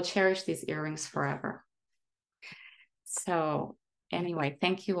 I will cherish these earrings forever. So anyway,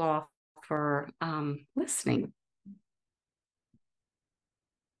 thank you all for listening.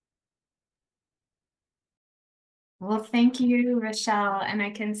 Well, thank you, Rachelle. And I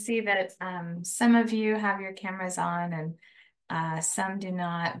can see that some of you have your cameras on and some do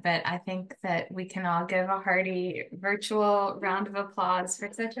not, but I think that we can all give a hearty virtual round of applause for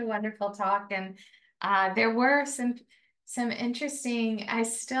such a wonderful talk. And there were some interesting,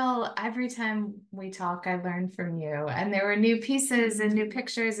 every time we talk, I learn from you. And there were new pieces and new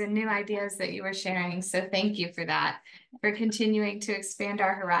pictures and new ideas that you were sharing. So thank you for that, for continuing to expand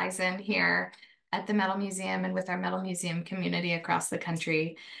our horizon here at the Metal Museum and with our Metal Museum community across the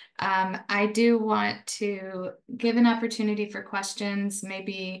country. I do want to give an opportunity for questions,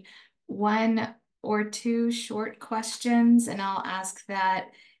 maybe one or two short questions, and I'll ask that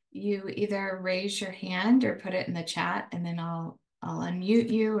you either raise your hand or put it in the chat, and then I'll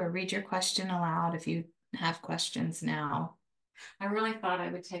unmute you or read your question aloud if you have questions now. I really thought I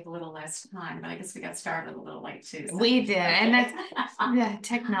would take a little less time, but I guess we got started a little late too. So. We did, and that's yeah,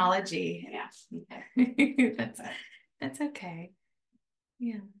 technology. Yeah, okay. That's okay.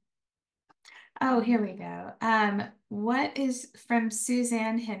 Yeah. Oh, here we go. What is from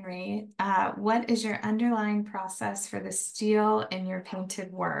Suzanne Henry? What is your underlying process for the steel in your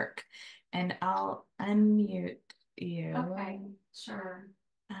painted work? And I'll unmute you. Okay, sure.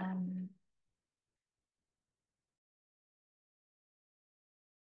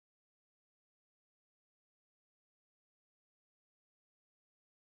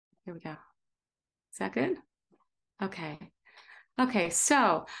 Here we go. Is that good? Okay. Okay,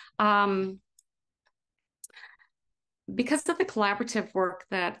 so because of the collaborative work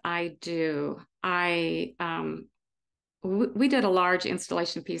that I do, we did a large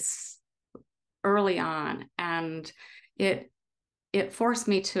installation piece early on, and it forced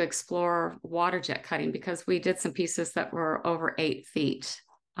me to explore water jet cutting because we did some pieces that were over 8 feet,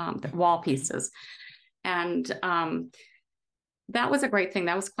 wall pieces. And that was a great thing.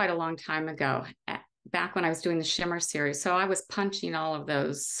 That was quite a long time ago, back when I was doing the Shimmer series. So I was punching all of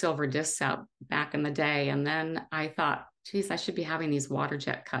those silver discs out back in the day. And then I thought, geez, I should be having these water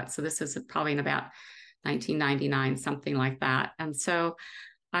jet cuts. So this is probably in about 1999, something like that. And so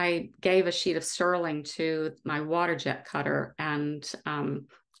I gave a sheet of sterling to my water jet cutter and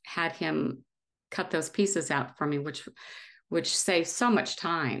had him cut those pieces out for me, which saved so much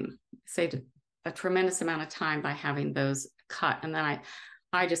time, saved a tremendous amount of time by having those cut. And then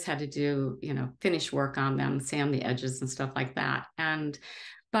I just had to do, finish work on them, sand the edges and stuff like that.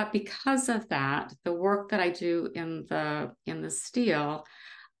 But because of that, the work that I do in the steel,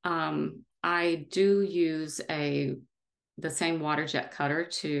 I do use the same water jet cutter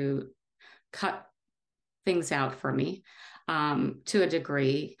to cut things out for me to a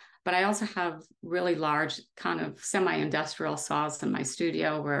degree. But I also have really large kind of semi-industrial saws in my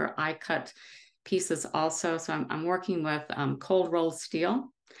studio where I cut pieces also. So I'm working with cold rolled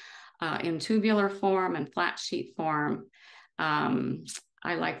steel in tubular form and flat sheet form.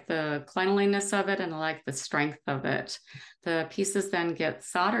 I like the cleanliness of it and I like the strength of it. The pieces then get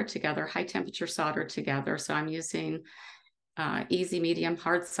soldered together, high temperature soldered together. So I'm using easy, medium,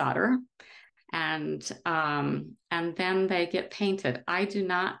 hard solder. And then they get painted. I do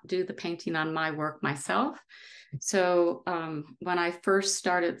not do the painting on my work myself. So when I first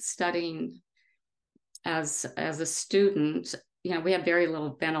started studying as a student, we had very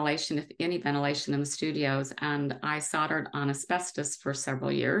little ventilation, if any ventilation in the studios. And I soldered on asbestos for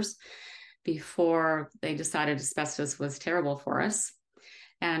several years before they decided asbestos was terrible for us.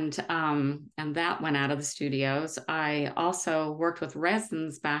 And that went out of the studios. I also worked with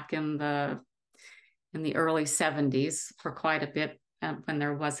resins back in the early 70s for quite a bit when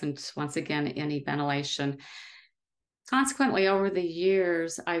there wasn't, once again, any ventilation. Consequently, over the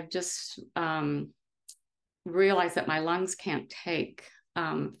years, I've just realized that my lungs can't take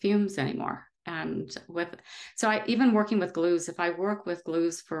fumes anymore. And even working with glues, if I work with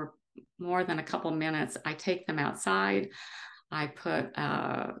glues for more than a couple minutes, I take them outside. I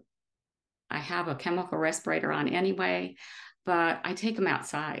have a chemical respirator on anyway, but I take them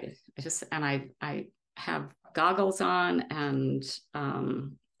outside. I have goggles on and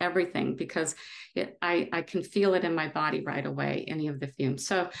everything, because I can feel it in my body right away, any of the fumes.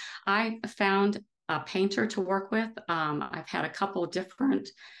 So I found a painter to work with. I've had a couple of different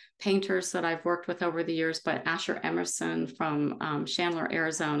painters that I've worked with over the years, but Asher Emerson from Chandler,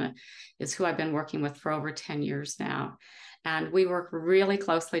 Arizona is who I've been working with for over 10 years now. And we work really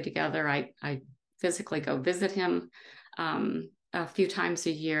closely together. I physically go visit him a few times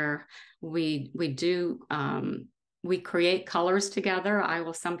a year. We do we create colors together. I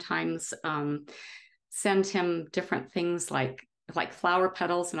will sometimes send him different things like flower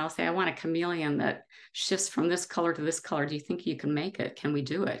petals, and I'll say, I want a chameleon that shifts from this color to this color. Do you think you can make it? Can we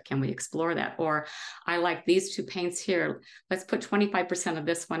do it? Can we explore that? Or I like these two paints here. Let's put 25% of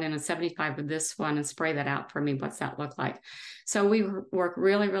this one in and 75 of this one and spray that out for me. What's that look like? So we work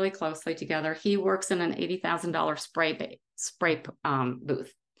really, really closely together. He works in an $80,000 spray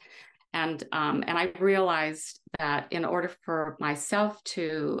booth. And I realized that in order for myself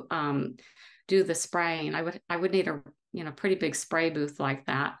to do the spraying, I would need a pretty big spray booth like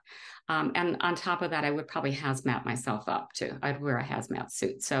that. And on top of that, I would probably hazmat myself up too. I'd wear a hazmat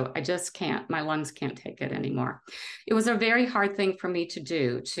suit. So I just can't, my lungs can't take it anymore. It was a very hard thing for me to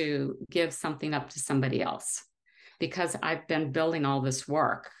do, to give something up to somebody else, because I've been building all this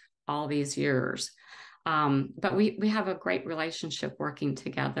work all these years. But we have a great relationship working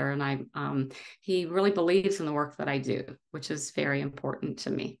together, and he really believes in the work that I do, which is very important to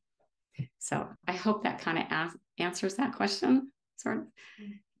me. So I hope that kind of answers that question, sort of.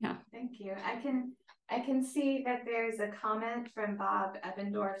 Yeah. Thank you. I can see that there's a comment from Bob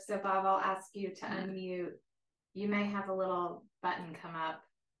Eppendorf. So Bob, I'll ask you to unmute. You may have a little button come up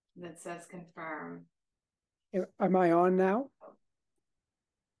that says confirm. Am I on now?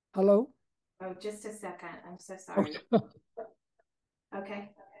 Hello? Oh, just a second. I'm so sorry. Okay.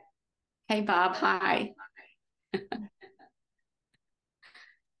 Hey, Bob. Hi.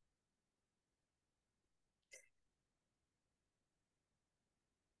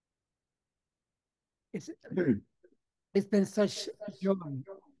 It's been such joy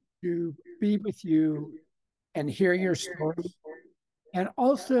to be with you and hear your story, and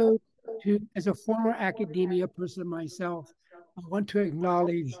also as a former academia person myself, I want to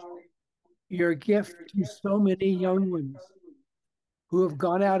acknowledge your gift to so many young ones who have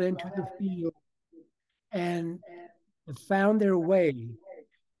gone out into the field and have found their way.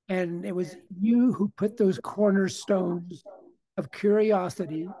 And it was you who put those cornerstones of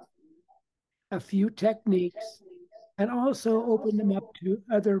curiosity, a few techniques, and also opened them up to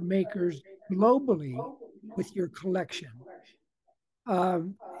other makers globally with your collection.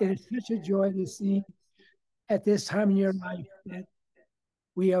 It is such a joy to see at this time in your life that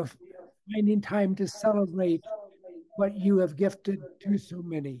we are finding time to celebrate what you have gifted to so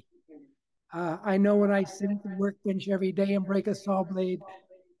many. I know when I sit at the workbench every day and break a saw blade,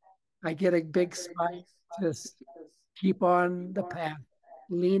 I get a big smile to keep on the path,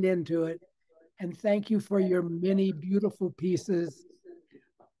 lean into it. And thank you for your many beautiful pieces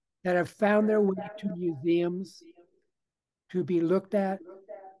that have found their way to museums to be looked at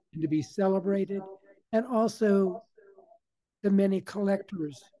and to be celebrated, and also the many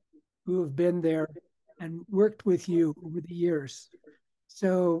collectors who have been there and worked with you over the years.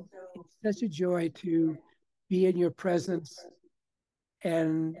 So it's such a joy to be in your presence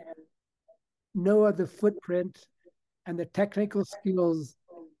and know of the footprint and the technical skills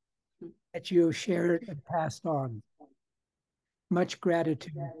that you have shared and passed on. Much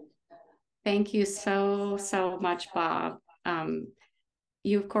gratitude. Thank you so, so much, Bob.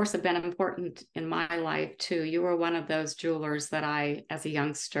 You, of course, have been important in my life, too. You were one of those jewelers that I, as a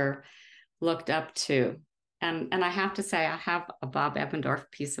youngster, looked up to. And I have to say, I have a Bob Eppendorf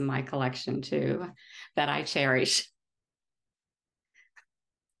piece in my collection, too, that I cherish.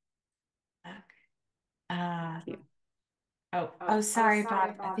 Sorry,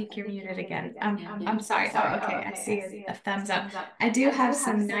 Bob. I think you're muted again. I'm sorry. Oh, okay. I see a thumbs up. I do have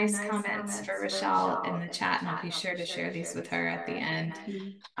some nice comments for Rachelle in the chat, and I'll be sure to share these with her at the end.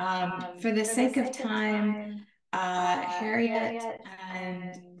 For the sake of time, Harriet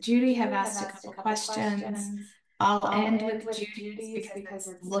and Judy have asked a couple questions. I'll end with Judy's because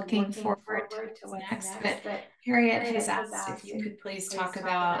it's looking forward to what's next. But Harriet has asked if you could please talk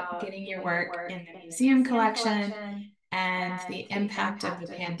about getting your work in the museum collection and the impact of the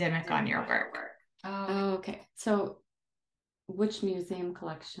pandemic on your work. Oh, okay. So which museum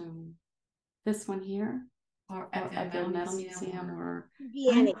collection? This one here? Or at the Metal Museum, or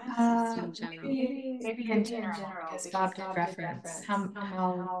in general? Maybe in general, because Bob did reference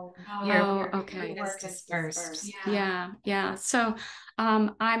how your okay. work is dispersed. Yeah. So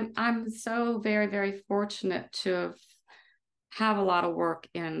I'm so very, very fortunate to have have a lot of work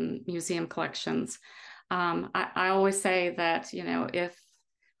in museum collections. I always say that, if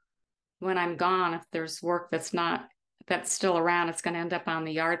when I'm gone, if there's work that's still around, it's going to end up on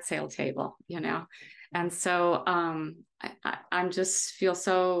the yard sale table, And so I just feel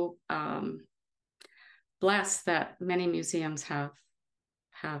so blessed that many museums have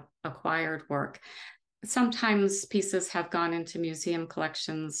acquired work. Sometimes pieces have gone into museum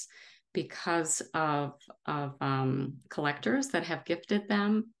collections because of collectors that have gifted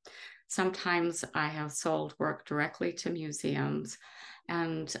them. Sometimes I have sold work directly to museums,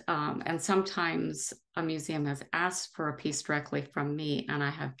 and sometimes a museum has asked for a piece directly from me, and I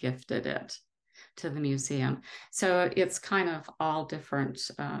have gifted it to the museum. So it's kind of all different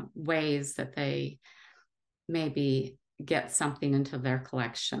ways that they maybe get something into their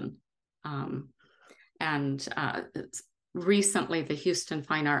collection. And recently, the Houston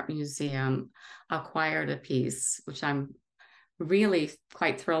Fine Art Museum acquired a piece, which I'm really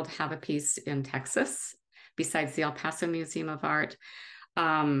quite thrilled to have a piece in Texas, besides the El Paso Museum of Art,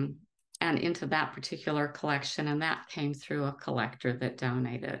 and into that particular collection. And that came through a collector that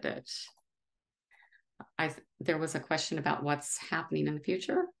donated it. There was a question about what's happening in the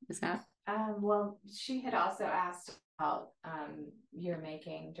future. Is that? Well, she had also asked about your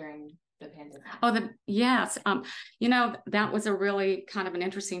making during the pandemic. Yes. That was a really kind of an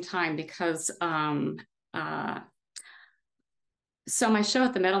interesting time because so my show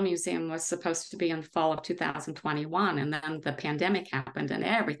at the Metal Museum was supposed to be in fall of 2021, and then the pandemic happened and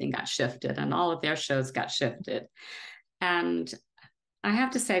everything got shifted and all of their shows got shifted. And I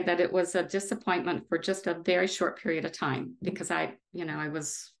have to say that it was a disappointment for just a very short period of time because I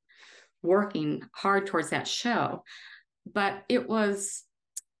was working hard towards that show, but it was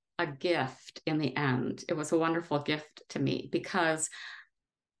a gift in the end. It was a wonderful gift to me because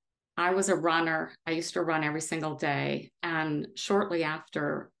I was a runner. I used to run every single day. And shortly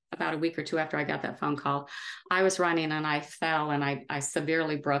after, about a week or two after I got that phone call, I was running and I fell and I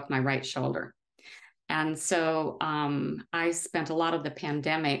severely broke my right shoulder. And so I spent a lot of the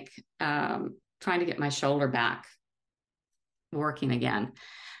pandemic trying to get my shoulder back working again.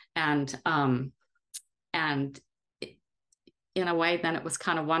 And in a way, then it was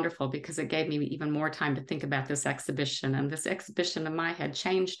kind of wonderful because it gave me even more time to think about this exhibition. And this exhibition in my head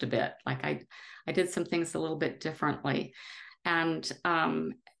changed a bit. Like I did some things a little bit differently. And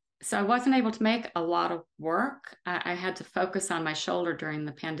so I wasn't able to make a lot of work. I had to focus on my shoulder during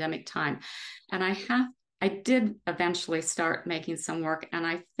the pandemic time. And I did eventually start making some work. And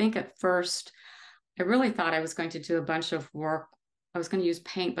I think at first, I really thought I was going to do a bunch of work. I was going to use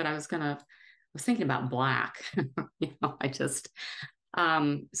paint, but I was thinking about black. I just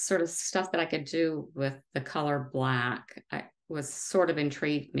sort of stuff that I could do with the color black was sort of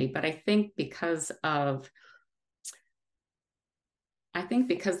intrigued me. But I think because the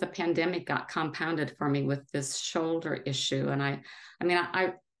pandemic got compounded for me with this shoulder issue, and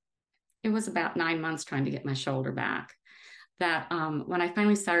it was about 9 months trying to get my shoulder back, that when I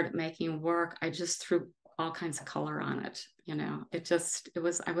finally started making work, I just threw all kinds of color on it. It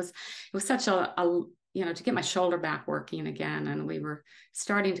was such a to get my shoulder back working again. And we were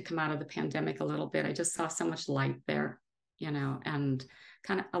starting to come out of the pandemic a little bit. I just saw so much light there, and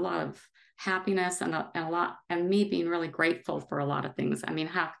kind of a lot of happiness and me being really grateful for a lot of things.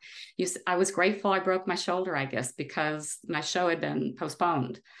 I was grateful I broke my shoulder, I guess, because my show had been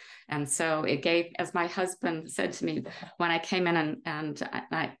postponed. And so it gave, as my husband said to me when I came in and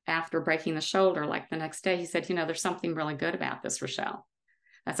after breaking the shoulder, like the next day, he said, there's something really good about this, Rachelle.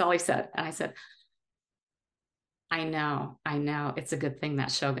 That's all he said. And I said, I know. It's a good thing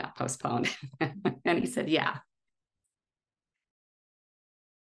that show got postponed. And he said, yeah.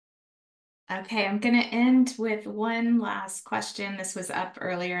 Okay, I'm going to end with one last question. This was up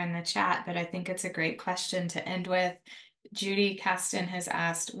earlier in the chat, but I think it's a great question to end with. Judy Caston has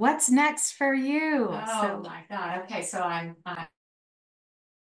asked, what's next for you? Oh my God. Okay, so I'm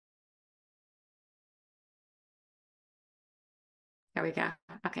there we go.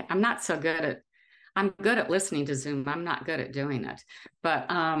 Okay, I'm good at listening to Zoom. I'm not good at doing it.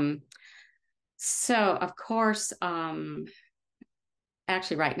 But so of course,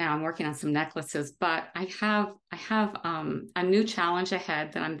 actually right now I'm working on some necklaces, but I have a new challenge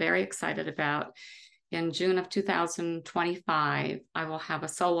ahead that I'm very excited about. In June of 2025, I will have a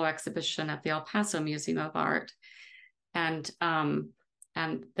solo exhibition at the El Paso Museum of Art. And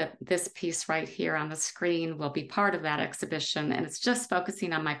this piece right here on the screen will be part of that exhibition. And it's just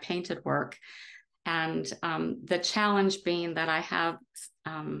focusing on my painted work. And the challenge being that I have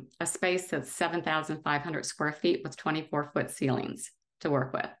a space that's 7,500 square feet with 24-foot ceilings to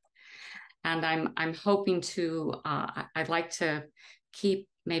work with. And I'm hoping to, I'd like to keep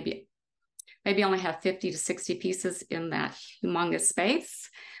maybe only have 50 to 60 pieces in that humongous space,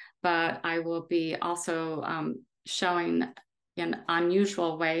 but I will be also showing in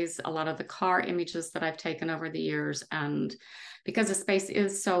unusual ways a lot of the car images that I've taken over the years. And because the space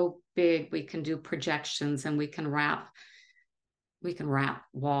is so big, we can do projections and we can wrap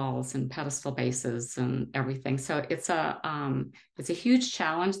walls and pedestal bases and everything. So it's a huge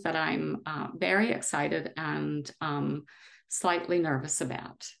challenge that I'm very excited and slightly nervous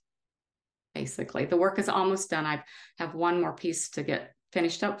about. Basically, the work is almost done. I have one more piece to get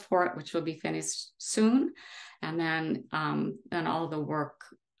finished up for it, which will be finished soon, and then all the work,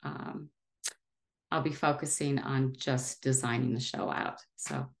 I'll be focusing on just designing the show out.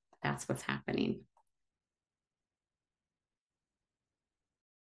 So that's what's happening.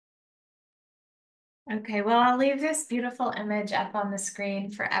 Okay, well, I'll leave this beautiful image up on the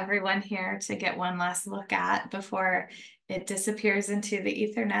screen for everyone here to get one last look at before it disappears into the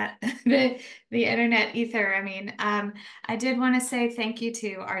Ethernet, the internet ether. I mean, I did want to say thank you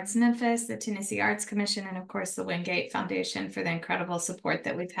to Arts Memphis, the Tennessee Arts Commission, and of course the Wingate Foundation for the incredible support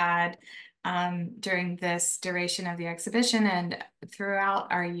that we've had during this duration of the exhibition and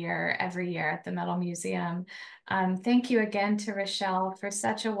throughout our year, every year at the Metal Museum. Thank you again to Rachelle for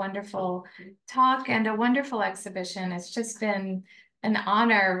such a wonderful talk and a wonderful exhibition. It's just been an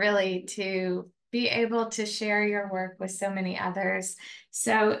honor, really, to be able to share your work with so many others.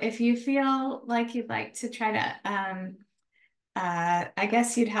 So if you feel like you'd like to try to, I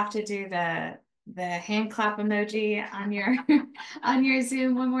guess you'd have to do the hand clap emoji on your on your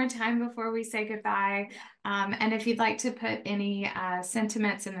Zoom one more time before we say goodbye. And if you'd like to put any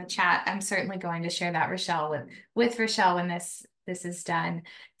sentiments in the chat, I'm certainly going to share that with Rachelle when this is done.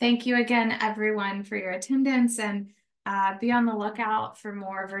 Thank you again, everyone, for your attendance, and be on the lookout for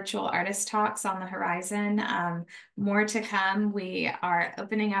more virtual artist talks on the horizon. More to come. We are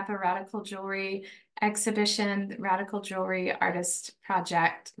opening up a radical jewelry exhibition, Radical Jewelry Makeover,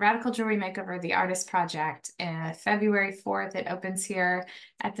 the Artist Project. February 4th, it opens here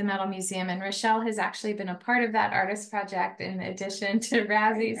at the Metal Museum. And Rachelle has actually been a part of that artist project in addition to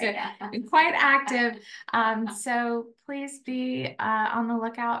Razzie, so been quite active. So please be on the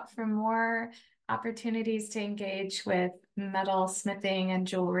lookout for more opportunities to engage with metal smithing and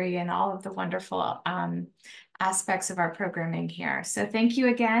jewelry and all of the wonderful aspects of our programming here. So thank you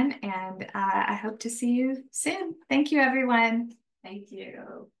again, and I hope to see you soon. Thank you, everyone. Thank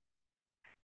you.